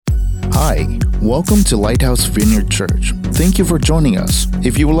Hi, welcome to Lighthouse Vineyard Church. Thank you for joining us.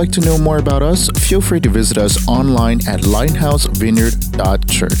 If you would like to know more about us, feel free to visit us online at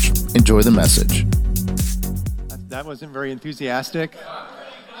lighthousevineyard.church. Enjoy the message. That wasn't very enthusiastic.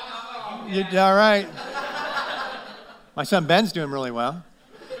 All right. My son Ben's doing really well.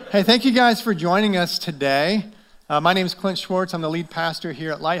 Hey, thank you guys for joining us today. My name is Clint Schwartz. I'm the lead pastor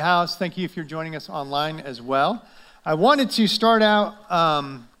here at Lighthouse. Thank you if you're joining us online as well. I wanted to start out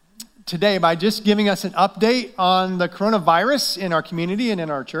today by just giving us an update on the coronavirus in our community and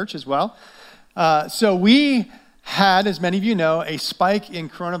in our church as well. So we had, as many of you know, a spike in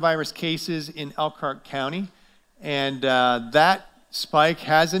coronavirus cases in Elkhart County, and that spike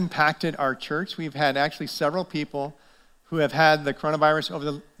has impacted our church. We've had actually several people who have had the coronavirus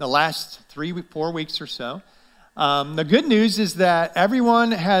over the last 3-4 weeks or so. The good news is that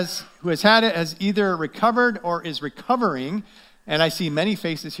everyone who has had it has either recovered or is recovering, and I see many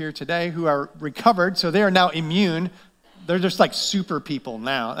faces here today who are recovered, so they are now immune. They're just like super people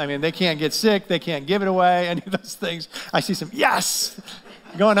now. I mean, they can't get sick, they can't give it away, any of those things. I see some yes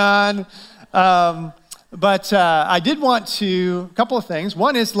going on. But I did want to, a couple of things.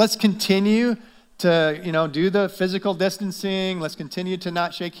 One is let's continue to, do the physical distancing. Let's continue to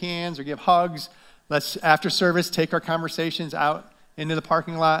not shake hands or give hugs. Let's, after service, take our conversations out into the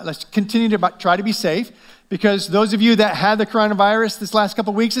parking lot. Let's continue to try to be safe, because those of you that had the coronavirus this last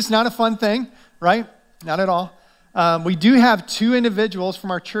couple of weeks, it's not a fun thing, right? Not at all. We do have 2 individuals from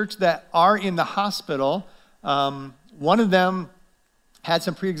our church that are in the hospital. One of them had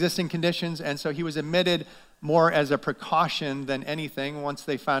some pre-existing conditions, and so he was admitted more as a precaution than anything once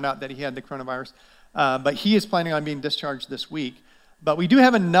they found out that he had the coronavirus. But he is planning on being discharged this week. But we do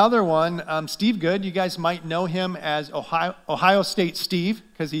have another one, Steve Good. You guys might know him as Ohio State Steve,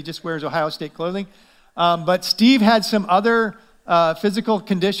 because he just wears Ohio State clothing. But Steve had some other physical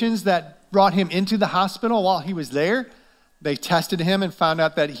conditions that brought him into the hospital while he was there. They tested him and found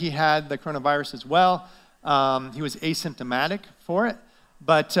out that he had the coronavirus as well. He was asymptomatic for it.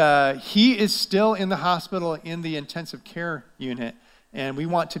 But he is still in the hospital in the intensive care unit, and we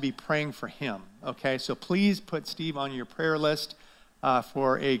want to be praying for him, okay? So please put Steve on your prayer list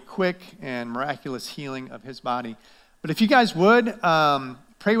for a quick and miraculous healing of his body. But if you guys would,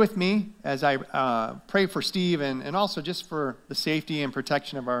 pray with me as I pray for Steve and also just for the safety and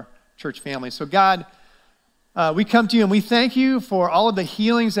protection of our church family. So God, we come to you and we thank you for all of the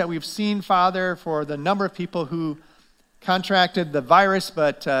healings that we've seen, Father, for the number of people who contracted the virus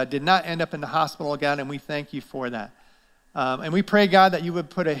but did not end up in the hospital, God, and we thank you for that. And we pray, God, that you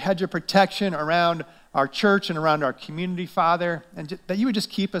would put a hedge of protection around our church and around our community, Father, and that you would just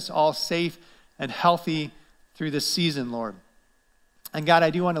keep us all safe and healthy through this season, Lord. And God, I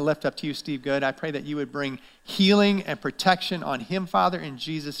do want to lift up to you Steve Good. I pray that you would bring healing and protection on him, Father, in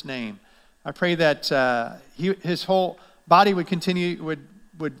Jesus' name. I pray that his whole body would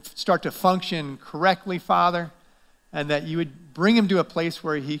start to function correctly, Father, and that you would bring him to a place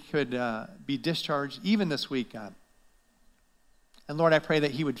where he could be discharged even this week, God. And Lord, I pray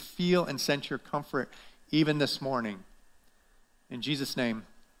that he would feel and sense your comfort even this morning. In Jesus' name,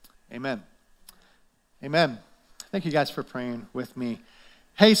 amen. Amen. Thank you guys for praying with me.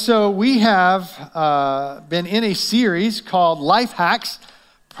 Hey, so we have been in a series called Life Hacks,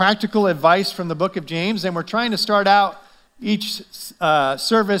 Practical Advice from the Book of James, and we're trying to start out each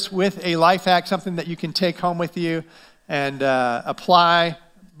service with a life hack, something that you can take home with you and apply.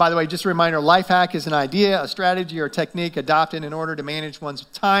 By the way, just a reminder, life hack is an idea, a strategy, or a technique adopted in order to manage one's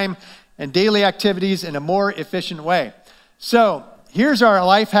time and daily activities in a more efficient way. So here's our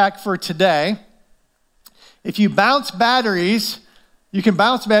life hack for today. If you bounce batteries, you can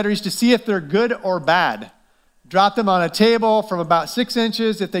bounce batteries to see if they're good or bad. Drop them on a table from about 6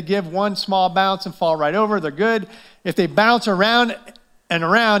 inches. If they give one small bounce and fall right over, they're good. If they bounce around and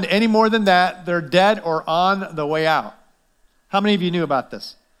around any more than that, they're dead or on the way out. How many of you knew about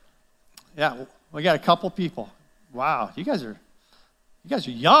this? Yeah, we got a couple people. Wow, you guys are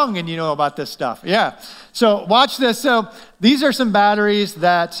young and you know about this stuff. Yeah, so watch this. So these are some batteries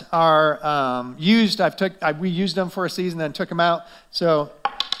that are used. We used them for a season, then took them out. So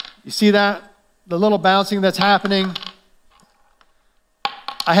you see that? The little bouncing that's happening.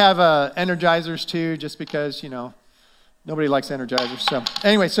 I have Energizers too, just because, nobody likes Energizers. So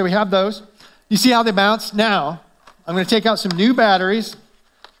anyway, so we have those. You see how they bounce? Now, I'm going to take out some new batteries,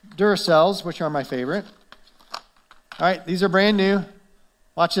 Duracells, which are my favorite. All right, these are brand new.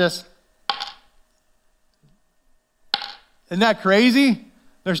 Watch this. Isn't that crazy?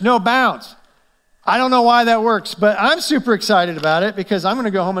 There's no bounce. I don't know why that works, but I'm super excited about it because I'm going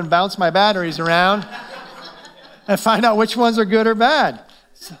to go home and bounce my batteries around and find out which ones are good or bad.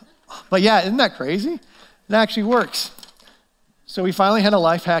 So, But yeah, isn't that crazy? It actually works. So we finally had a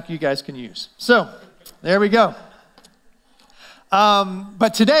life hack you guys can use. So there we go.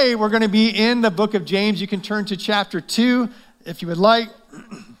 But today we're going to be in the book of James. You can turn to chapter 2 if you would like.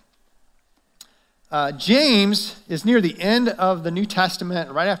 James is near the end of the New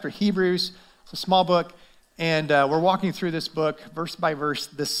Testament, right after Hebrews. It's a small book, and we're walking through this book verse by verse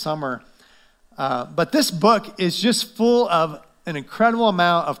this summer. But this book is just full of an incredible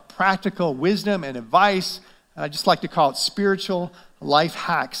amount of practical wisdom and advice. I just like to call it spiritual life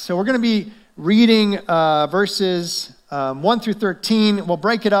hacks. So we're going to be reading verses 1 through 13. We'll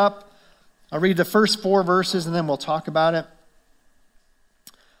break it up. I'll read the first 4 verses, and then we'll talk about it.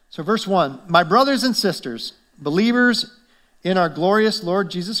 So verse 1, my brothers and sisters, believers in our glorious Lord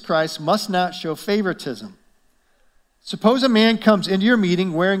Jesus Christ must not show favoritism. Suppose a man comes into your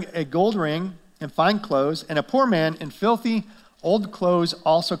meeting wearing a gold ring and fine clothes, and a poor man in filthy old clothes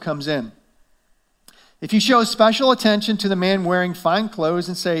also comes in. If you show special attention to the man wearing fine clothes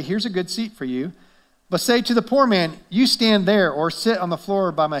and say, here's a good seat for you, but say to the poor man, you stand there or sit on the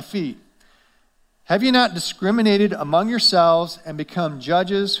floor by my feet. Have you not discriminated among yourselves and become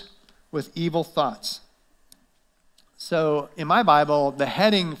judges with evil thoughts? So in my Bible, the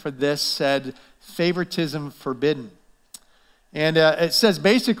heading for this said, favoritism forbidden. And it says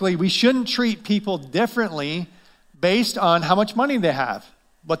basically we shouldn't treat people differently based on how much money they have,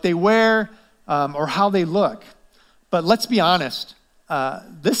 what they wear, or how they look. But let's be honest,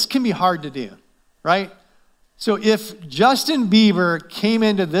 this can be hard to do, right? So if Justin Bieber came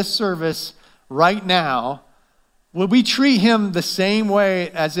into this service right now, would we treat him the same way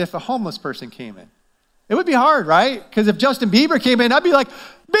as if a homeless person came in? It would be hard, right? Because if Justin Bieber came in, I'd be like,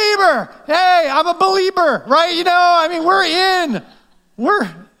 Bieber, hey, I'm a believer, right? You know, I mean, we're in.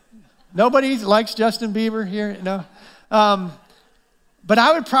 Nobody likes Justin Bieber here, no? But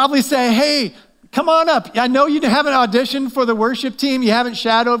I would probably say, hey, come on up. I know you haven't auditioned for the worship team. You haven't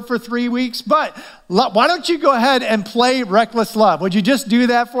shadowed for 3 weeks, but why don't you go ahead and play Reckless Love? Would you just do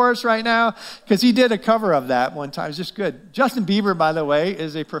that for us right now? Because he did a cover of that one time. It's just good. Justin Bieber, by the way,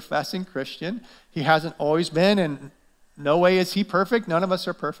 is a professing Christian. He hasn't always been, and no way is he perfect. None of us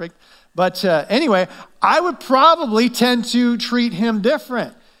are perfect. But anyway, I would probably tend to treat him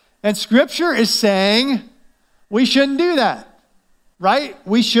different. And Scripture is saying we shouldn't do that, right?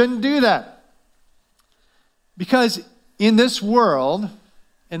 We shouldn't do that. Because in this world,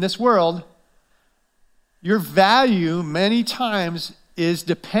 your value many times is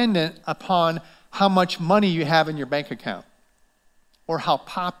dependent upon how much money you have in your bank account, or how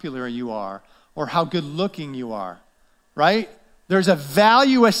popular you are, or how good looking you are, right? There's a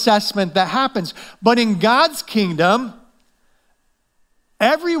value assessment that happens. But in God's kingdom,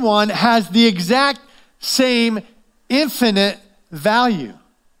 everyone has the exact same infinite value.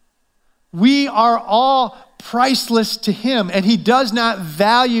 We are all priceless to him, and he does not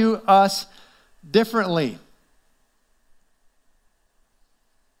value us differently.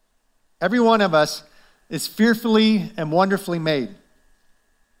 Every one of us is fearfully and wonderfully made.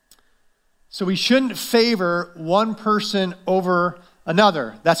 So we shouldn't favor one person over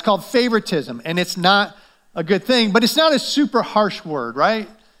another. That's called favoritism, and it's not a good thing, but it's not a super harsh word, right?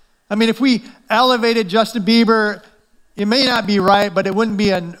 I mean, if we elevated Justin Bieber, it may not be right, but it wouldn't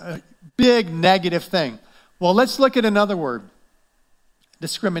be a big negative thing. Well, let's look at another word,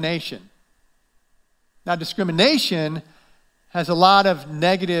 discrimination. Now, discrimination has a lot of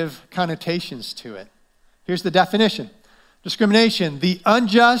negative connotations to it. Here's the definition. Discrimination, the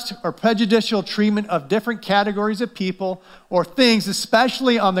unjust or prejudicial treatment of different categories of people or things,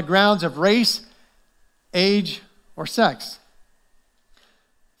 especially on the grounds of race, age, or sex.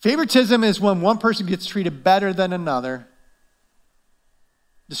 Favoritism is when one person gets treated better than another.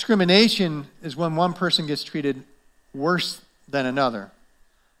 Discrimination is when one person gets treated worse than another.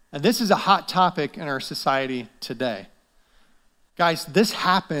 And this is a hot topic in our society today. Guys, this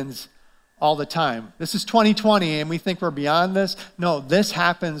happens all the time. This is 2020 and we think we're beyond this. No, this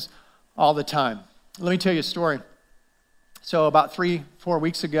happens all the time. Let me tell you a story. So about 3-4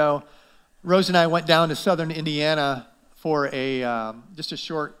 weeks ago, Rose and I went down to southern Indiana for just a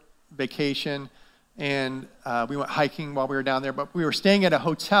short vacation. And we went hiking while we were down there, but we were staying at a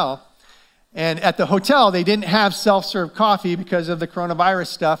hotel. And at the hotel, they didn't have self-serve coffee because of the coronavirus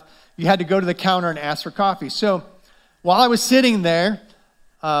stuff. You had to go to the counter and ask for coffee. So while I was sitting there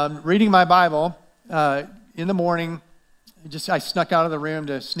reading my Bible in the morning, I snuck out of the room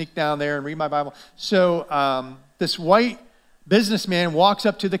to sneak down there and read my Bible. So this white businessman walks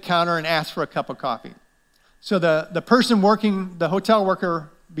up to the counter and asks for a cup of coffee. So the person working, the hotel worker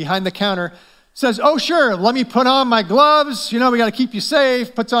behind the counter, says, oh, sure, let me put on my gloves. We got to keep you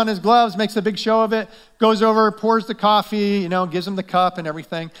safe. Puts on his gloves, makes a big show of it, goes over, pours the coffee, gives him the cup and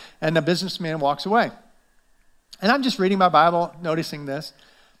everything. And the businessman walks away. And I'm just reading my Bible, noticing this.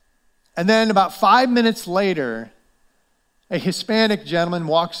 And then about 5 minutes later, a Hispanic gentleman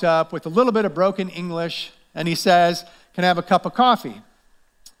walks up with a little bit of broken English, and he says, can I have a cup of coffee?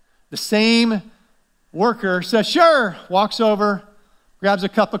 The same worker says, sure, walks over, grabs a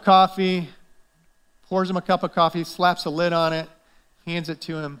cup of coffee, pours him a cup of coffee, slaps a lid on it, hands it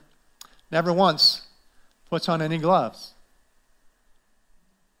to him, never once puts on any gloves.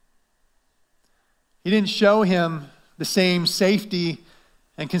 He didn't show him the same safety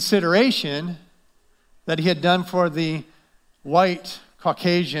and consideration that he had done for the white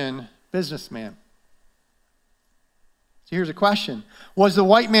Caucasian businessman. So here's a question. Was the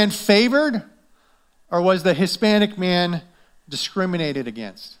white man favored, or was the Hispanic man discriminated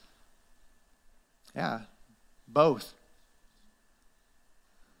against? Yeah, both.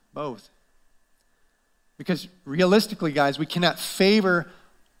 Both. Because realistically, guys, we cannot favor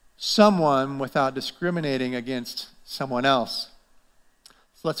someone without discriminating against someone else.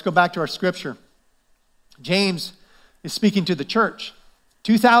 So let's go back to our scripture. James is speaking to the church.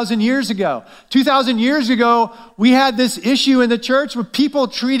 2,000 years ago. 2,000 years ago, we had this issue in the church with people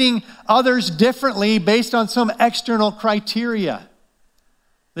treating others differently based on some external criteria.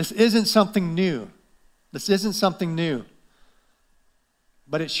 This isn't something new. This isn't something new.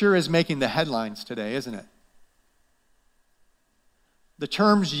 But it sure is making the headlines today, isn't it? The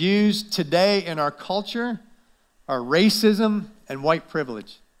terms used today in our culture are racism and white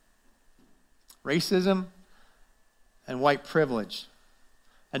privilege. Racism and white privilege.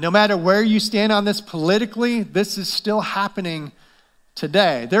 And no matter where you stand on this politically, this is still happening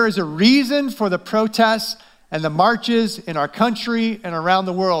today. There is a reason for the protests and the marches in our country and around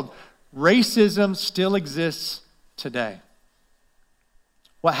the world. Racism still exists today.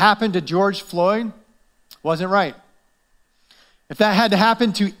 What happened to George Floyd wasn't right. If that had to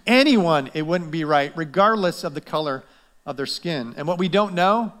happen to anyone, it wouldn't be right, regardless of the color of their skin. And what we don't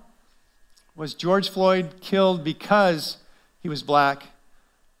know, was George Floyd killed because he was black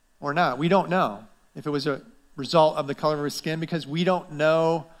or not? We don't know if it was a result of the color of his skin, because we don't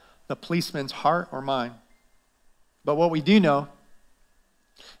know the policeman's heart or mind. But what we do know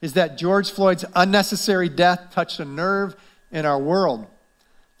is that George Floyd's unnecessary death touched a nerve in our world.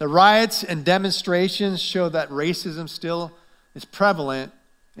 The riots and demonstrations show that racism still is prevalent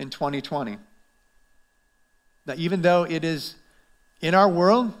in 2020. That even though it is in our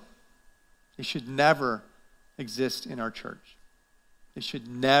world, it should never exist in our church. It should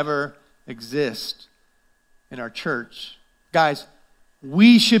never exist in our church. Guys,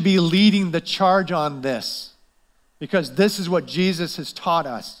 we should be leading the charge on this, because this is what Jesus has taught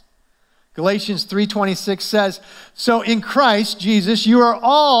us. Galatians 3:26 says, so in Christ Jesus, you are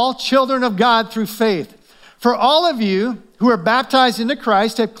all children of God through faith. For all of you who are baptized into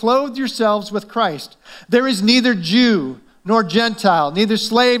Christ have clothed yourselves with Christ. There is neither Jew nor Gentile, neither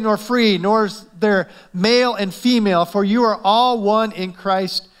slave nor free, nor is there male and female, for you are all one in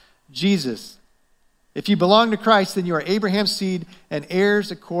Christ Jesus. If you belong to Christ, then you are Abraham's seed and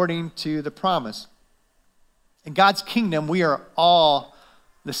heirs according to the promise. In God's kingdom, we are all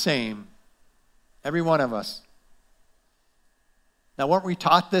the same. Every one of us. Now, weren't we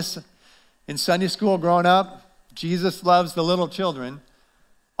taught this in Sunday school growing up? Jesus loves the little children,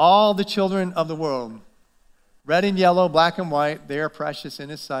 all the children of the world. Red and yellow, black and white, they are precious in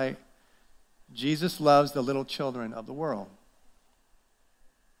his sight. Jesus loves the little children of the world.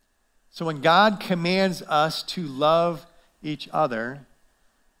 So when God commands us to love each other,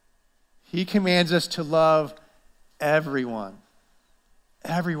 he commands us to love everyone.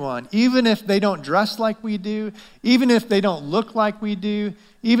 Everyone. Even if they don't dress like we do, even if they don't look like we do,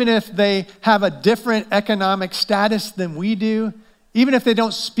 even if they have a different economic status than we do, even if they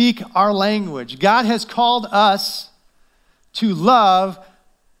don't speak our language. God has called us to love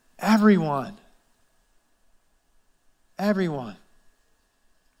everyone. Everyone.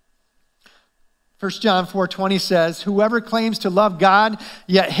 1 John 4:20 says, whoever claims to love God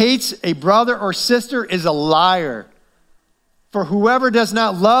yet hates a brother or sister is a liar. For whoever does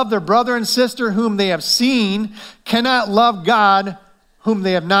not love their brother and sister whom they have seen cannot love God whom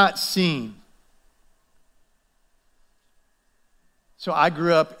they have not seen. So I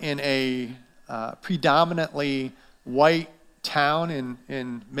grew up in a predominantly white town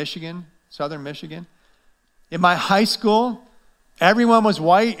in Michigan, southern Michigan. In my high school, everyone was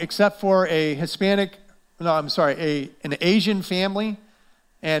white except for an Asian family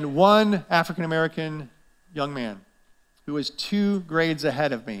and one African-American young man who was 2 grades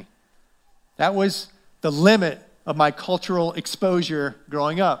ahead of me. That was the limit of my cultural exposure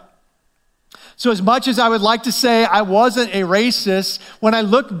growing up. So as much as I would like to say I wasn't a racist, when I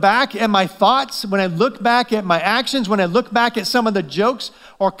look back at my thoughts, when I look back at my actions, when I look back at some of the jokes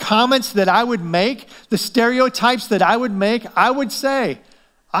or comments that I would make, the stereotypes that I would make, I would say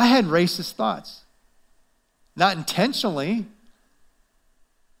I had racist thoughts. Not intentionally,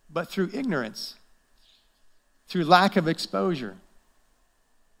 but through ignorance, through lack of exposure.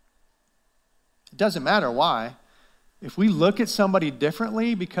 It doesn't matter why. If we look at somebody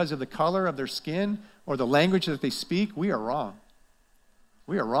differently because of the color of their skin or the language that they speak, we are wrong.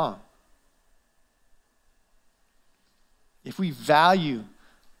 We are wrong. If we value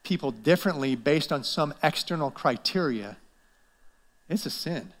people differently based on some external criteria, it's a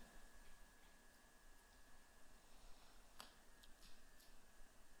sin.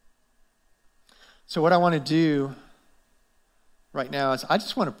 So what I want to do right now is I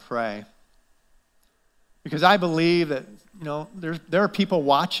just want to pray. Because I believe that, there are people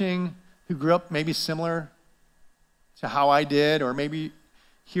watching who grew up maybe similar to how I did, or maybe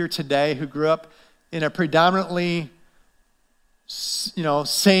here today who grew up in a predominantly,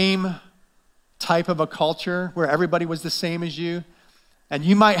 same type of a culture where everybody was the same as you. And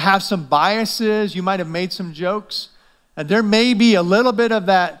you might have some biases, you might have made some jokes, and there may be a little bit of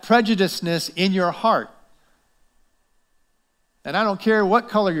that prejudiceness in your heart. And I don't care what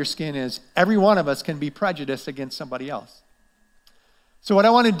color your skin is, every one of us can be prejudiced against somebody else. So what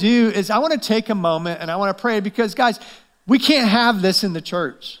I want to do is I want to take a moment and I want to pray because, guys, we can't have this in the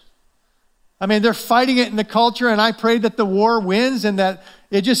church. I mean, they're fighting it in the culture, and I pray that the war wins and that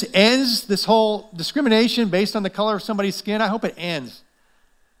it just ends, this whole discrimination based on the color of somebody's skin. I hope it ends.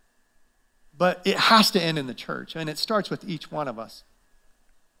 But it has to end in the church, and it starts with each one of us.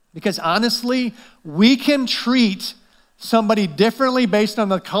 Because honestly, we can treat somebody differently based on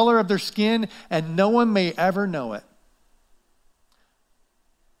the color of their skin, and no one may ever know it.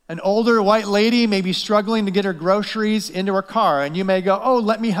 An older white lady may be struggling to get her groceries into her car, and you may go, "Oh,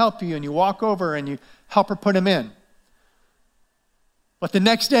 let me help you," and you walk over and you help her put them in. But the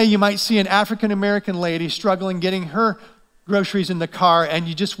next day you might see an African American lady struggling getting her groceries in the car, and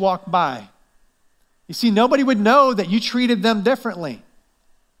you just walk by. You see, nobody would know that you treated them differently.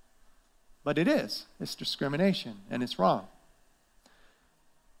 But it is. It's discrimination, and it's wrong.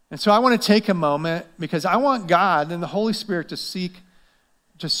 And so I want to take a moment because I want God and the Holy Spirit to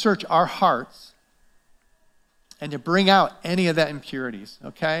search our hearts and to bring out any of that impurities,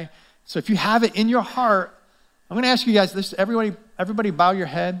 okay? So if you have it in your heart, I'm going to ask you guys, everybody bow your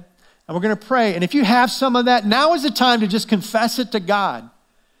head, and we're going to pray. And if you have some of that, now is the time to just confess it to God.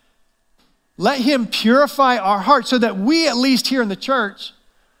 Let Him purify our hearts so that we, at least here in the church,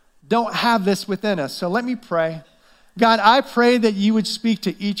 don't have this within us. So let me pray. God, I pray that you would speak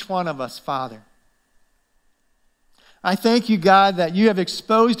to each one of us, Father. I thank you, God, that you have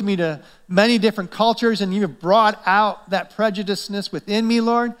exposed me to many different cultures and you have brought out that prejudiceness within me,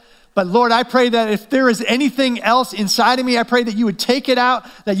 Lord. But Lord, I pray that if there is anything else inside of me, I pray that you would take it out,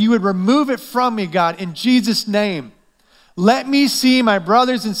 that you would remove it from me, God, in Jesus' name. Let me see my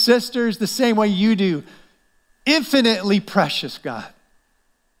brothers and sisters the same way you do. Infinitely precious, God.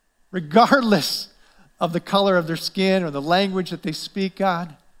 Regardless of the color of their skin or the language that they speak,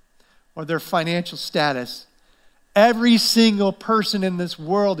 God, or their financial status. Every single person in this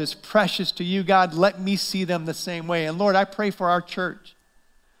world is precious to you, God. Let me see them the same way. And Lord, I pray for our church.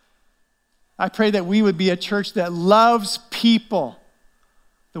 I pray that we would be a church that loves people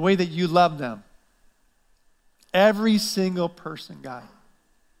the way that you love them. Every single person, God.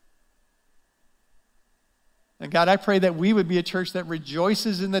 And God, I pray that we would be a church that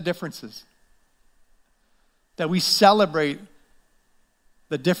rejoices in the differences. That we celebrate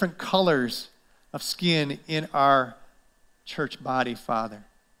the different colors of skin in our church body, Father.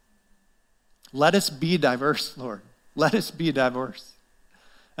 Let us be diverse, Lord. Let us be diverse.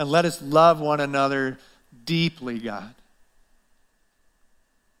 And let us love one another deeply, God.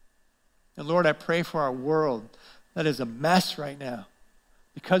 And Lord, I pray for our world that is a mess right now.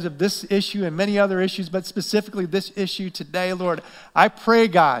 Because of this issue and many other issues, but specifically this issue today, Lord, I pray,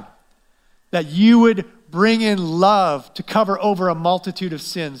 God, that you would bring in love to cover over a multitude of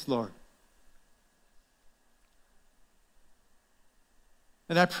sins, Lord.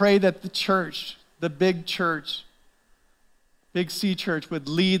 And I pray that the church, the Big C Church, would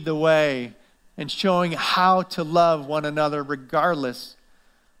lead the way in showing how to love one another regardless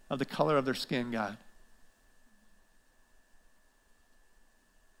of the color of their skin, God.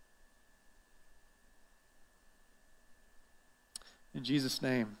 In Jesus'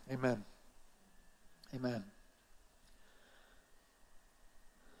 name, amen. Amen.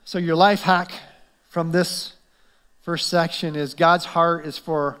 So your life hack from this first section is God's heart is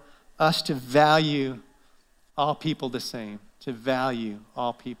for us to value all people the same. To value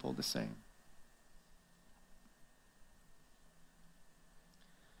all people the same.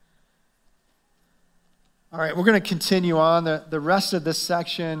 All right, we're going to continue on. The rest of this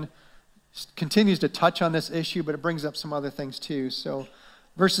section continues to touch on this issue, but it brings up some other things too. So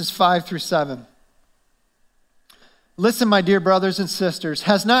verses 5 through 7. Listen, my dear brothers and sisters,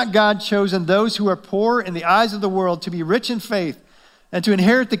 has not God chosen those who are poor in the eyes of the world to be rich in faith and to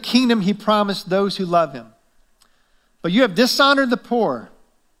inherit the kingdom he promised those who love him? But you have dishonored the poor.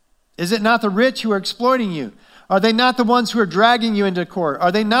 Is it not the rich who are exploiting you? Are they not the ones who are dragging you into court?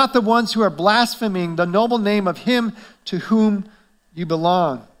 Are they not the ones who are blaspheming the noble name of him to whom you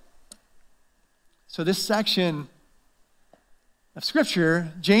belong? So this section of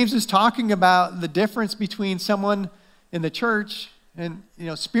Scripture, James is talking about the difference between someone in the church and,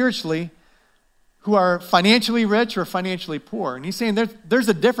 spiritually, who are financially rich or financially poor. And he's saying there's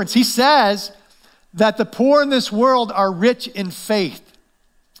a difference. He says that the poor in this world are rich in faith.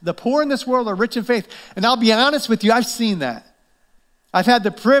 The poor in this world are rich in faith. And I'll be honest with you, I've seen that. I've had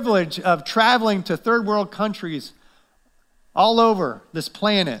the privilege of traveling to third world countries all over this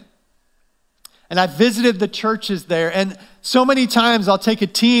planet. And I've visited the churches there. And so many times I'll take a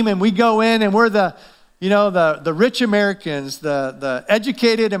team and we go in and we're the rich Americans, the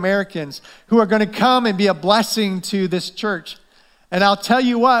educated Americans who are going to come and be a blessing to this church. And I'll tell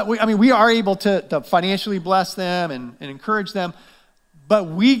you what, we are able to financially bless them and encourage them. But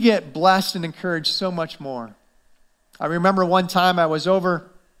we get blessed and encouraged so much more. I remember one time I was over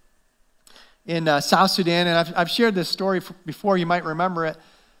in South Sudan, and I've shared this story before, you might remember it.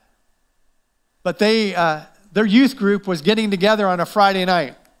 But their youth group was getting together on a Friday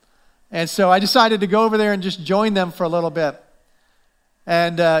night. And so I decided to go over there and just join them for a little bit.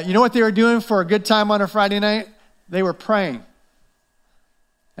 And you know what they were doing for a good time on a Friday night? They were praying.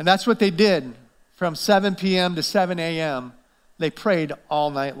 And that's what they did from 7 p.m. to 7 a.m. They prayed all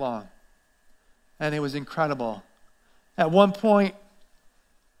night long. And it was incredible. At one point,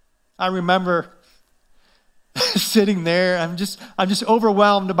 I remember sitting there. I'm just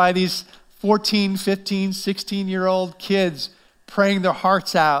overwhelmed by these 14, 15, 16-year-old kids praying their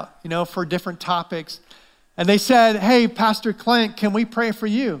hearts out, for different topics. And they said, "Hey, Pastor Clint, can we pray for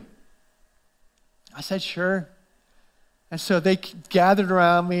you?" I said, "Sure." And so they gathered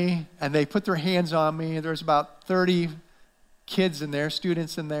around me and they put their hands on me. There was about 30 kids in there,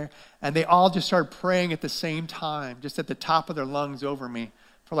 students in there, and they all just started praying at the same time, just at the top of their lungs over me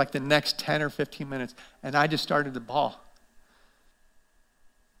for like the next 10 or 15 minutes. And I just started to bawl.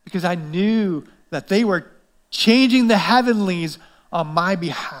 Because I knew that they were changing the heavenlies on my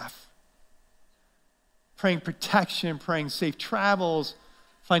behalf. Praying protection, praying safe travels,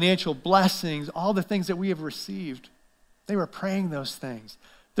 financial blessings, all the things that we have received. They were praying those things.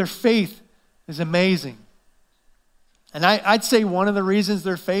 Their faith is amazing. And I'd say one of the reasons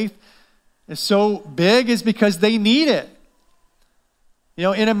their faith is so big is because they need it.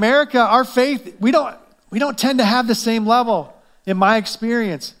 In America, our faith, we don't tend to have the same level, in my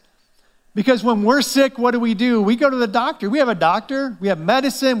experience. Because when we're sick, what do? We go to the doctor. We have a doctor, we have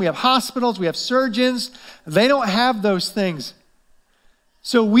medicine, we have hospitals, we have surgeons. They don't have those things.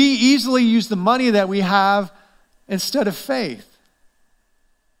 So we easily use the money that we have instead of faith.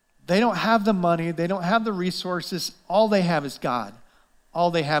 They don't have the money. They don't have the resources. All they have is God.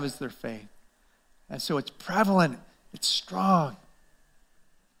 All they have is their faith. And so it's prevalent. It's strong.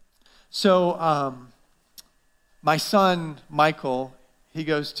 So my son, Michael, he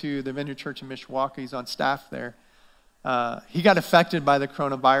goes to the Vineyard Church in Mishawaka. He's on staff there. He got affected by the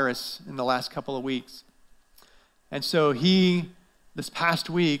coronavirus in the last couple of weeks. And so this past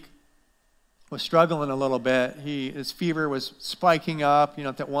week, was struggling a little bit. His fever was spiking up,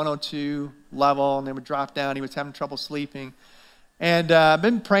 at that 102 level, and then would drop down. He was having trouble sleeping. And I've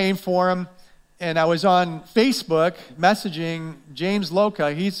been praying for him. And I was on Facebook messaging James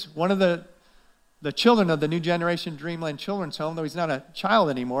Loca. He's one of the children of the New Generation Dreamland Children's Home, though he's not a child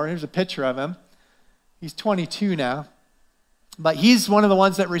anymore. Here's a picture of him. He's 22 now. But he's one of the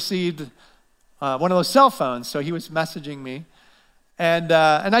ones that received one of those cell phones. So he was messaging me. And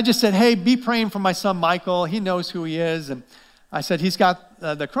I just said, "Hey, be praying for my son Michael. He knows who he is." And I said, "He's got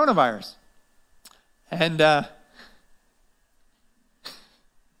the coronavirus." And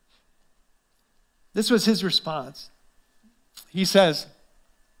this was his response. He says,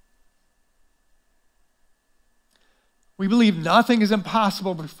 "We believe nothing is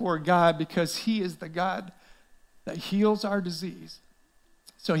impossible before God because he is the God that heals our disease.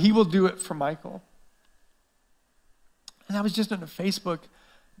 So he will do it for Michael." And I was just on a Facebook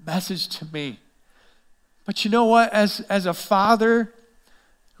message to me. But you know what? As a father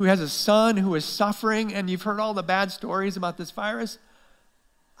who has a son who is suffering, and you've heard all the bad stories about this virus,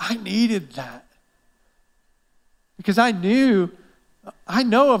 I needed that. Because I know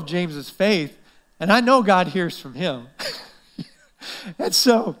of James's faith, and I know God hears from him. And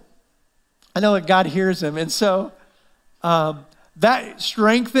so, I know that God hears him. And so, that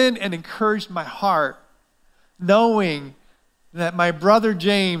strengthened and encouraged my heart, knowing that my brother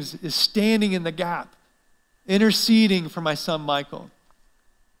James is standing in the gap, interceding for my son Michael.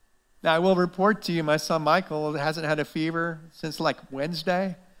 Now, I will report to you, my son Michael hasn't had a fever since like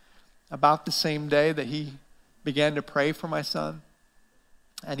Wednesday, about the same day that he began to pray for my son.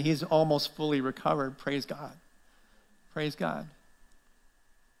 And he's almost fully recovered. Praise God. Praise God.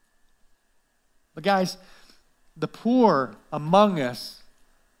 But guys, the poor among us,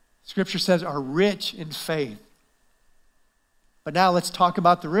 Scripture says, are rich in faith. But now let's talk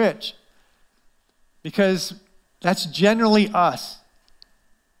about the rich, because that's generally us.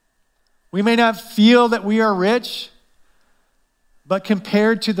 We may not feel that we are rich, but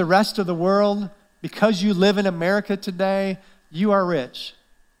compared to the rest of the world, because you live in America today, you are rich.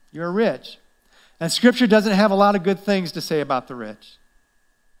 You're rich. And Scripture doesn't have a lot of good things to say about the rich.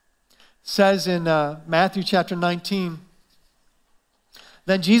 It says in Matthew chapter 19,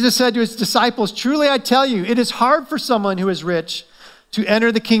 then Jesus said to his disciples, truly I tell you, it is hard for someone who is rich to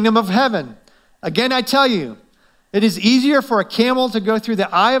enter the kingdom of heaven. Again, I tell you, it is easier for a camel to go through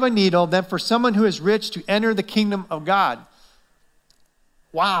the eye of a needle than for someone who is rich to enter the kingdom of God.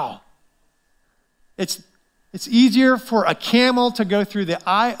 Wow. It's easier for a camel to go through the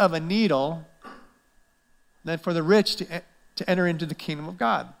eye of a needle than for the rich to enter into the kingdom of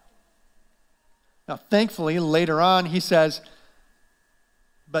God. Now, thankfully, later on, he says,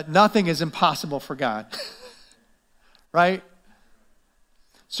 but nothing is impossible for God. Right?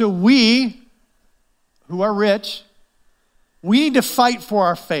 So we, who are rich, we need to fight for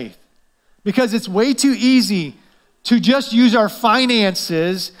our faith, because it's way too easy to just use our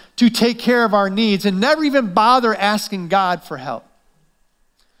finances to take care of our needs and never even bother asking God for help.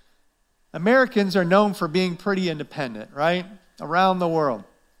 Americans are known for being pretty independent, right? Around the world.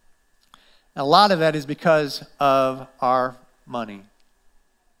 And a lot of that is because of our money.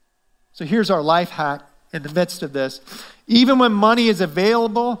 So here's our life hack in the midst of this. Even when money is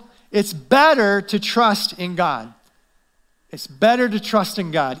available, it's better to trust in God. It's better to trust in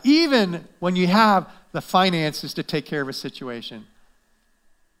God, even when you have the finances to take care of a situation.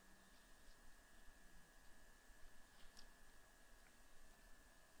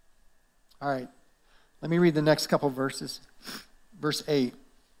 All right, let me read the next couple verses. Verse 8.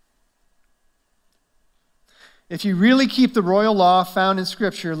 If you really keep the royal law found in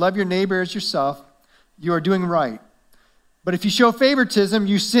Scripture, love your neighbor as yourself, you are doing right. But if you show favoritism,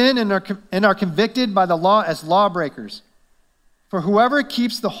 you sin and are convicted by the law as lawbreakers. For whoever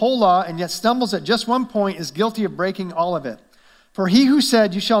keeps the whole law and yet stumbles at just one point is guilty of breaking all of it. For he who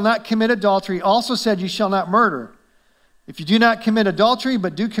said, you shall not commit adultery, also said, you shall not murder. If you do not commit adultery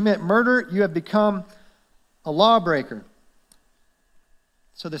but do commit murder, you have become a lawbreaker.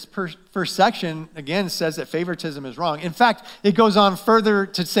 So this first section, again, says that favoritism is wrong. In fact, it goes on further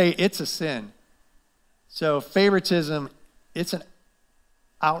to say it's a sin. So favoritism, it's an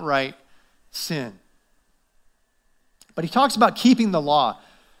outright sin. But he talks about keeping the law.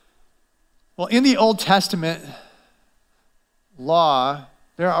 Well, in the Old Testament law,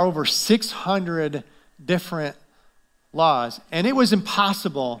 there are over 600 different laws, and it was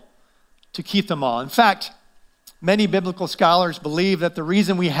impossible to keep them all. In fact, many biblical scholars believe that the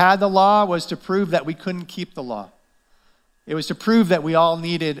reason we had the law was to prove that we couldn't keep the law. It was to prove that we all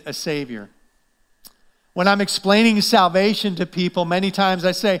needed a Savior. When I'm explaining salvation to people, many times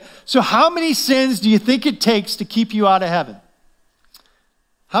I say, so how many sins do you think it takes to keep you out of heaven?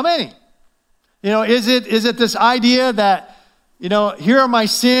 How many? Is it this idea that, here are my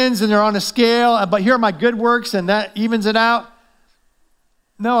sins and they're on a scale, but here are my good works and that evens it out?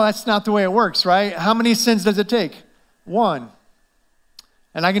 No, that's not the way it works, right? How many sins does it take? One.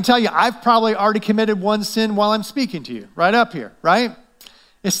 And I can tell you, I've probably already committed one sin while I'm speaking to you, right up here, right?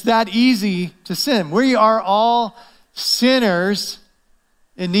 It's that easy to sin. We are all sinners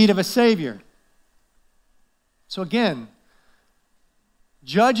in need of a Savior. So again,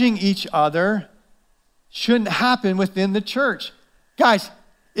 judging each other shouldn't happen within the church. Guys,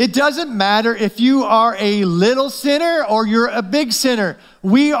 it doesn't matter if you are a little sinner or you're a big sinner.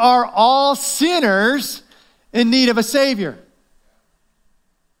 We are all sinners in need of a Savior.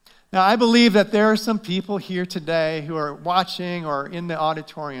 Now, I believe that there are some people here today who are watching or in the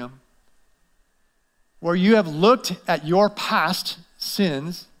auditorium where you have looked at your past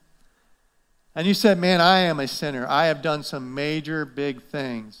sins and you said, man, I am a sinner. I have done some major big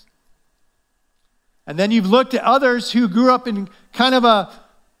things. And then you've looked at others who grew up in kind of a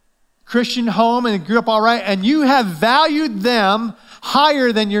Christian home and grew up all right, and you have valued them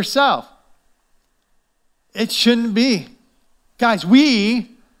higher than yourself. It shouldn't be. Guys,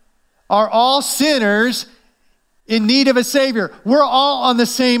 we are all sinners in need of a Savior. We're all on the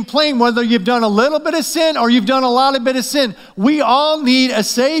same plane, whether you've done a little bit of sin or you've done a lot of bit of sin. We all need a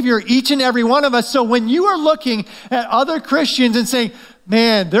Savior, each and every one of us. So when you are looking at other Christians and saying,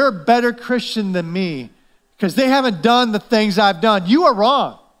 man, they're a better Christian than me because they haven't done the things I've done, you are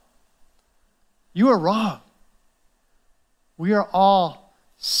wrong. You are wrong. We are all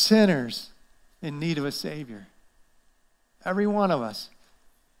sinners in need of a Savior. Every one of us.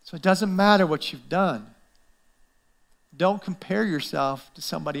 So it doesn't matter what you've done. Don't compare yourself to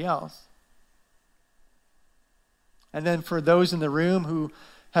somebody else. And then for those in the room who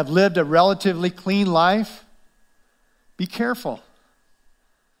have lived a relatively clean life, be careful.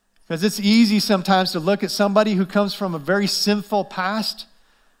 Because it's easy sometimes to look at somebody who comes from a very sinful past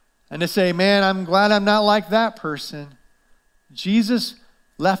and to say, man, I'm glad I'm not like that person. Jesus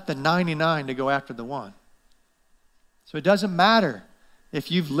left the 99 to go after the one. So it doesn't matter if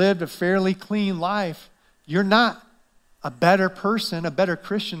you've lived a fairly clean life. You're not a better person, a better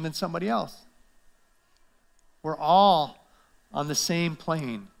Christian than somebody else. We're all on the same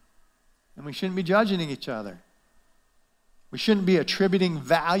plane. And we shouldn't be judging each other. We shouldn't be attributing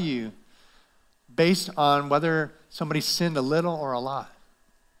value based on whether somebody sinned a little or a lot.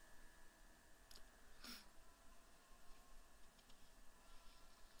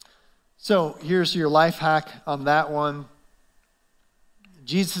 So here's your life hack on that one.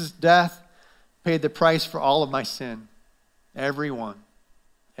 Jesus' death paid the price for all of my sin. Everyone.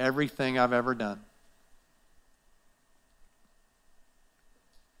 Everything I've ever done.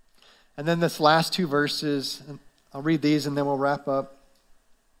 And then this last two verses, I'll read these and then we'll wrap up.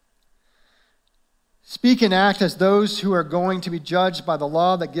 Speak and act as those who are going to be judged by the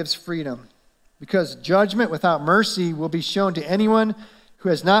law that gives freedom, because judgment without mercy will be shown to anyone who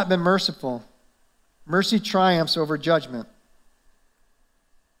has not been merciful. Mercy triumphs over judgment.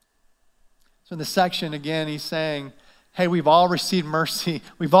 So in this section, again, he's saying, hey, we've all received mercy.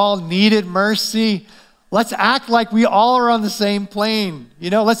 We've all needed mercy. Let's act like we all are on the same plane.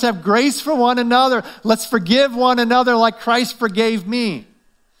 Let's have grace for one another. Let's forgive one another like Christ forgave me.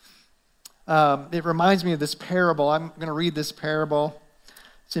 It reminds me of this parable. I'm going to read this parable.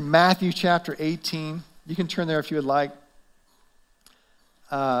 It's in Matthew chapter 18. You can turn there if you would like.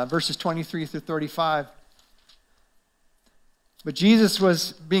 Verses 23 through 35. But Jesus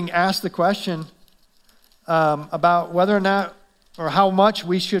was being asked the question about whether or not or how much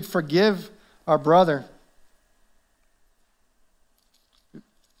we should forgive our brother.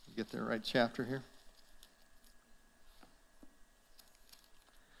 Get the right chapter here.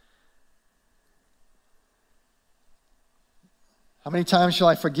 How many times shall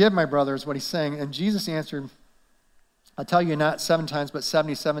I forgive my brother is what he's saying. And Jesus answered, I tell you not 7 times, but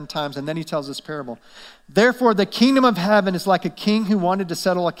 77 times. And then he tells this parable. Therefore, the kingdom of heaven is like a king who wanted to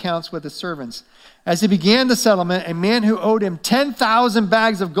settle accounts with his servants. As he began the settlement, a man who owed him 10,000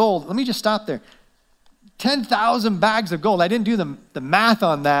 bags of gold. Let me just stop there. 10,000 bags of gold. I didn't do the math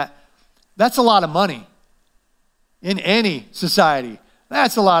on that. That's a lot of money. In any society,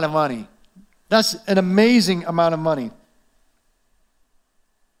 that's a lot of money. That's an amazing amount of money.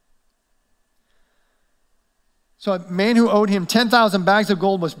 So a man who owed him 10,000 bags of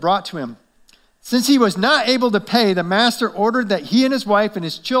gold was brought to him. Since he was not able to pay, the master ordered that he and his wife and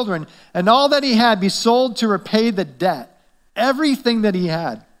his children and all that he had be sold to repay the debt. Everything that he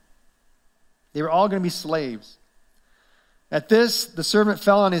had. They were all going to be slaves. At this, the servant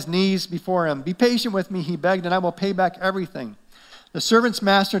fell on his knees before him. Be patient with me, he begged, and I will pay back everything. The servant's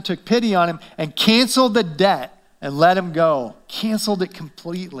master took pity on him and canceled the debt and let him go. Canceled it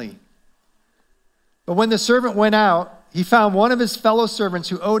completely. But when the servant went out, he found one of his fellow servants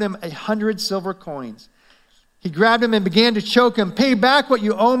who owed him 100 silver coins. He grabbed him and began to choke him. Pay back what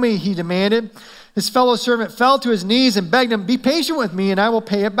you owe me, he demanded. His fellow servant fell to his knees and begged him, be patient with me and I will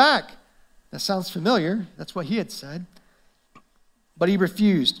pay it back. That sounds familiar. That's what he had said. But he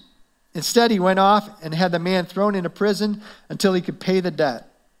refused. Instead, he went off and had the man thrown into prison until he could pay the debt.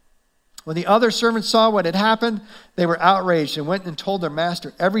 When the other servants saw what had happened, they were outraged and went and told their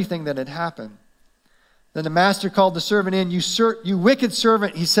master everything that had happened. Then the master called the servant in. You wicked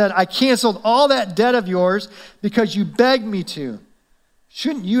servant, he said, I canceled all that debt of yours because you begged me to.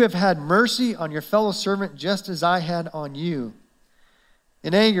 Shouldn't you have had mercy on your fellow servant just as I had on you?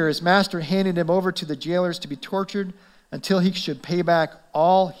 In anger, his master handed him over to the jailers to be tortured until he should pay back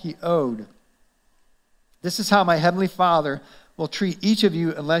all he owed. This is how my heavenly Father will treat each of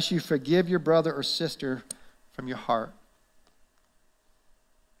you unless you forgive your brother or sister from your heart.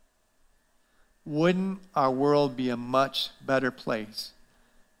 Wouldn't our world be a much better place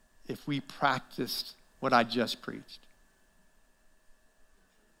if we practiced what I just preached?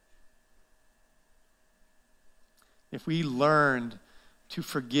 If we learned to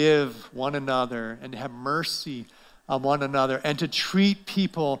forgive one another and to have mercy on one another and to treat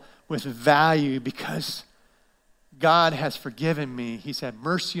people with value because God has forgiven me. He's had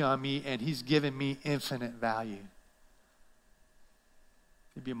mercy on me and he's given me infinite value.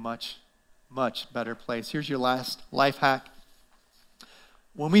 It'd be a much, much better place. Here's your last life hack.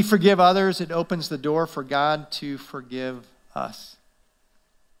 When we forgive others, it opens the door for God to forgive us.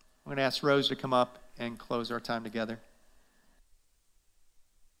 I'm going to ask Rose to come up and close our time together.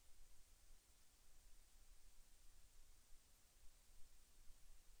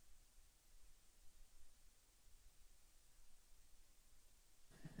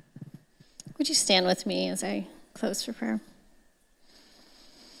 Would you stand with me as I close for prayer?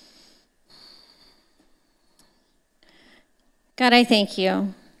 God, I thank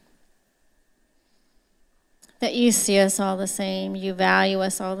you that you see us all the same. You value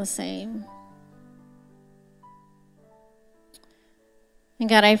us all the same. And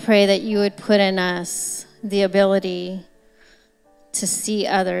God, I pray that you would put in us the ability to see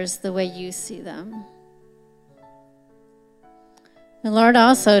others the way you see them. And Lord,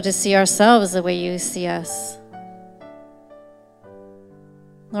 also to see ourselves the way you see us.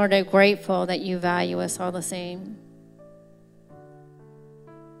 Lord, I'm grateful that you value us all the same.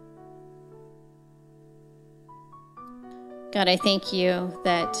 God, I thank you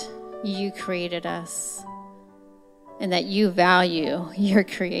that you created us and that you value your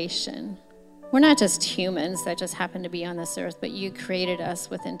creation. We're not just humans that just happen to be on this earth, but you created us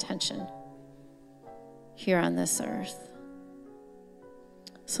with intention here on this earth.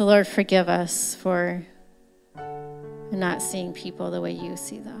 So Lord, forgive us for not seeing people the way you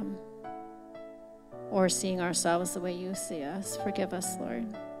see them or seeing ourselves the way you see us. Forgive us, Lord.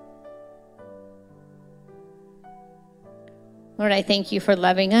 Lord, I thank you for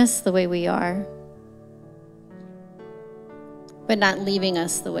loving us the way we are, but not leaving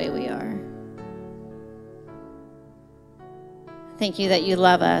us the way we are. Thank you that you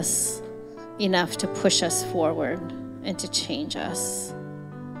love us enough to push us forward and to change us.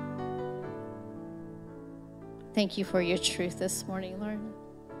 Thank you for your truth this morning, Lord.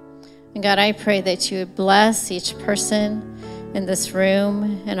 And God, I pray that you would bless each person in this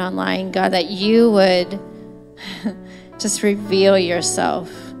room and online. God, that you would just reveal yourself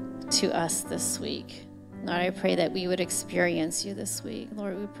to us this week. Lord, I pray that we would experience you this week.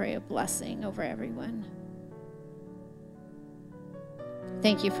 Lord, we pray a blessing over everyone.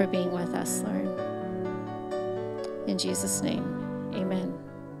 Thank you for being with us, Lord. In Jesus' name, amen.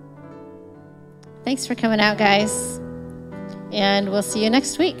 Thanks for coming out, guys. And we'll see you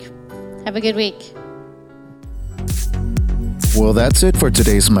next week. Have a good week. Well, that's it for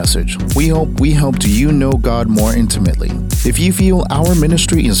today's message. We hope we helped you know God more intimately. If you feel our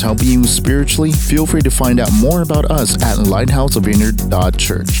ministry is helping you spiritually, feel free to find out more about us at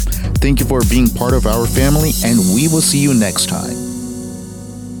lighthousevineyard.church. Thank you for being part of our family, and we will see you next time.